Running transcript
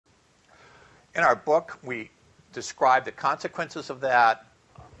In our book, we describe the consequences of that.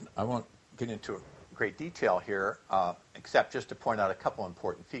 I won't get into great detail here, except just to point out a couple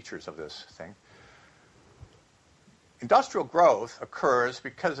important features of this thing. Industrial growth occurs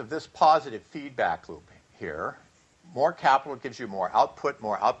because of this positive feedback loop here. More capital gives you more output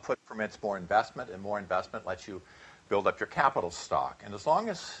permits more investment, and more investment lets you build up your capital stock. And as long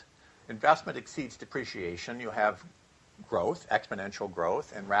as investment exceeds depreciation, you have growth, exponential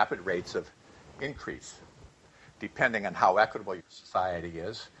growth, and rapid rates of increase. Depending on how equitable your society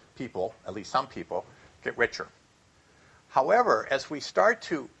is, people, at least some people, get richer. However, as we start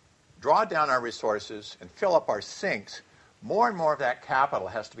to draw down our resources and fill up our sinks, more and more of that capital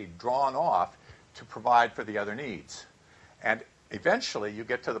has to be drawn off to provide for the other needs. And eventually you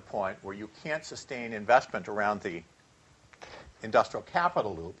get to the point where you can't sustain investment around the industrial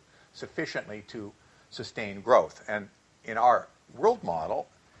capital loop sufficiently to sustain growth. And in our world model,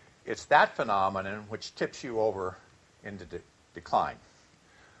 it's that phenomenon which tips you over into decline.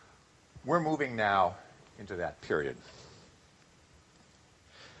 We're moving now into that period.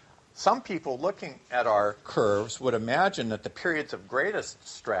 Some people looking at our curves would imagine that the periods of greatest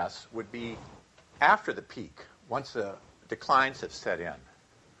stress would be after the peak, once the declines have set in.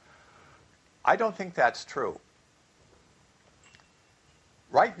 I don't think that's true.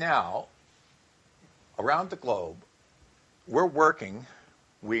 Right now, around the globe, we're working,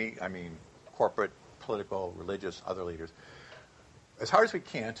 corporate, political, religious, other leaders, as hard as we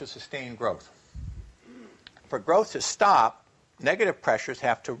can to sustain growth. For growth to stop, negative pressures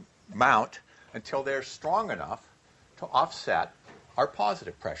have to mount until they're strong enough to offset our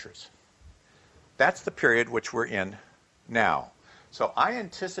positive pressures. That's the period which we're in now. So I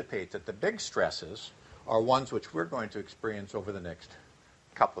anticipate that the big stresses are ones which we're going to experience over the next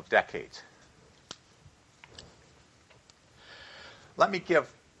couple of decades. Let me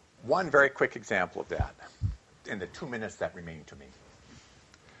give one very quick example of that in the 2 minutes that remain to me.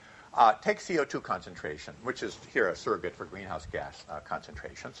 Take CO2 concentration, which is here a surrogate for greenhouse gas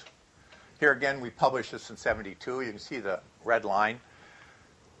concentrations. Here again, we published this in 1972. You can see the red line.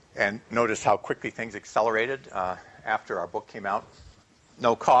 And notice how quickly things accelerated after our book came out.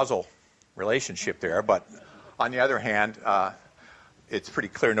 No causal relationship there, but on the other hand, it's pretty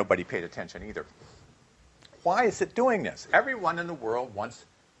clear nobody paid attention either. Why is it doing this? Everyone in the world wants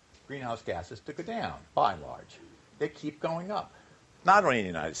greenhouse gases to go down, by and large. They keep going up. Not only in the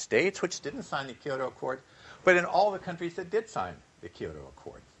United States, which didn't sign the Kyoto Accord, but in all the countries that did sign the Kyoto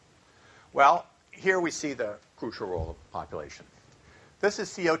Accord. Well, here we see the crucial role of population. This is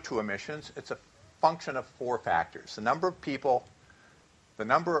CO2 emissions. It's a function of 4 factors. The number of people, the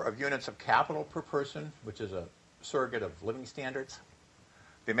number of units of capital per person, which is a surrogate of living standards,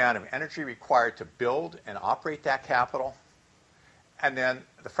 the amount of energy required to build and operate that capital, and then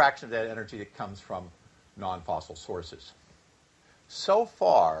the fraction of that energy that comes from non-fossil sources. So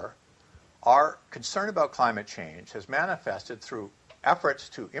far, our concern about climate change has manifested through efforts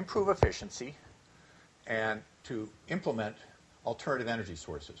to improve efficiency and to implement alternative energy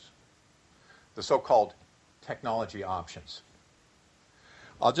sources, the so-called technology options.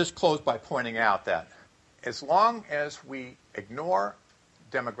 I'll just close by pointing out that as long as we ignore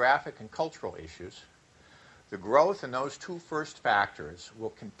demographic and cultural issues, the growth in those 2 first factors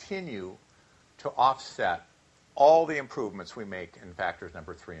will continue to offset all the improvements we make in factors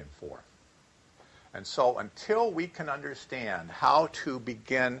number 3 and 4. And so until we can understand how to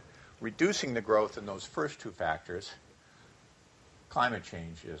begin reducing the growth in those first 2 factors, climate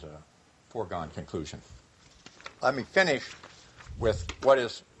change is a foregone conclusion. Let me finish with what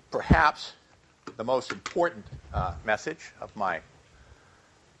is perhaps the most important message of my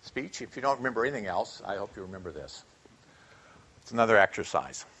speech. If you don't remember anything else, I hope you remember this. It's another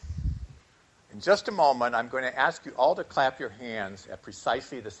exercise. In just a moment, I'm going to ask you all to clap your hands at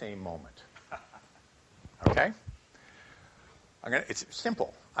precisely the same moment. Okay? It's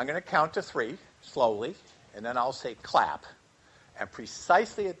simple. I'm going to count to 3 slowly, and then I'll say clap. And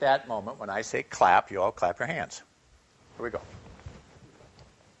precisely at that moment, when I say clap, you all clap your hands. Here we go.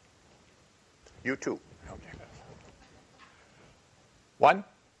 You too. Okay. 1,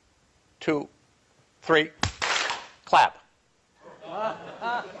 2, 3, clap.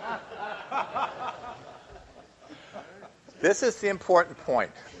 This is the important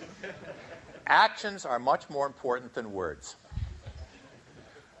point. Actions are much more important than words.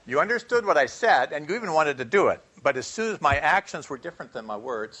 You understood what I said, and you even wanted to do it. But as soon as my actions were different than my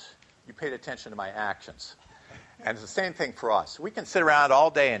words, you paid attention to my actions. And it's the same thing for us. We can sit around all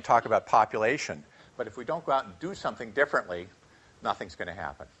day and talk about population, but if we don't go out and do something differently, nothing's going to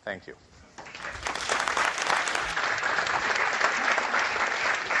happen. Thank you.